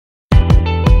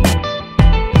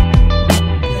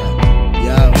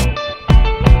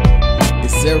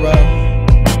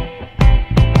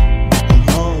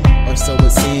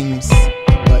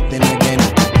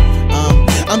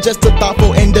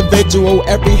individual.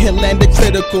 Every hit landed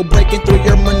critical, breaking through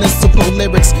your municipal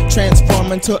lyrics,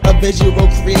 transform into a visual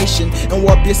creation, and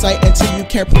warp your sight until you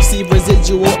can't perceive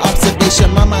residual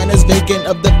observation. My mind is vacant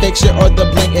of the fiction or the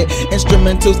blanket.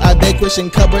 Instrumentals I vanquish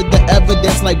and cover the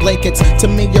evidence like blankets. To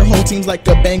me your whole team's like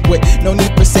a banquet, no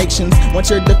need for sections. Once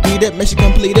you're defeated, mission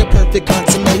completed, perfect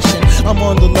consummation. I'm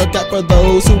on the lookout for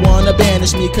those who wanna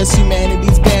banish me, cause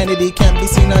humanity's vanity can't be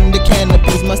seen under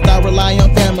canopies. Must I rely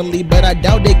on family, but I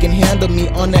doubt they can handle me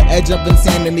on the edge of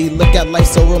insanity. Look at life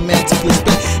so romantically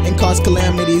spent and cause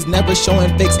calamities, never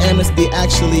showing fakes amnesty.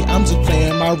 Actually I'm just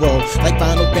playing my role like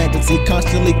Final Fantasy,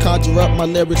 constantly conjure up my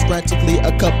lyrics frantically.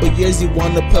 A couple years you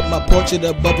wanna put my portrait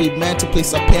above romantically,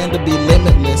 so plan to be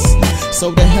limitless.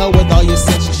 So the hell with all your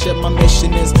censorship, my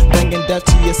mission is bringing death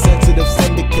to your sensitive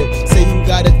syndicate. Say you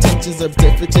got intentions of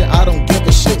different, I don't give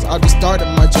a shit, I just started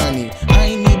my journey.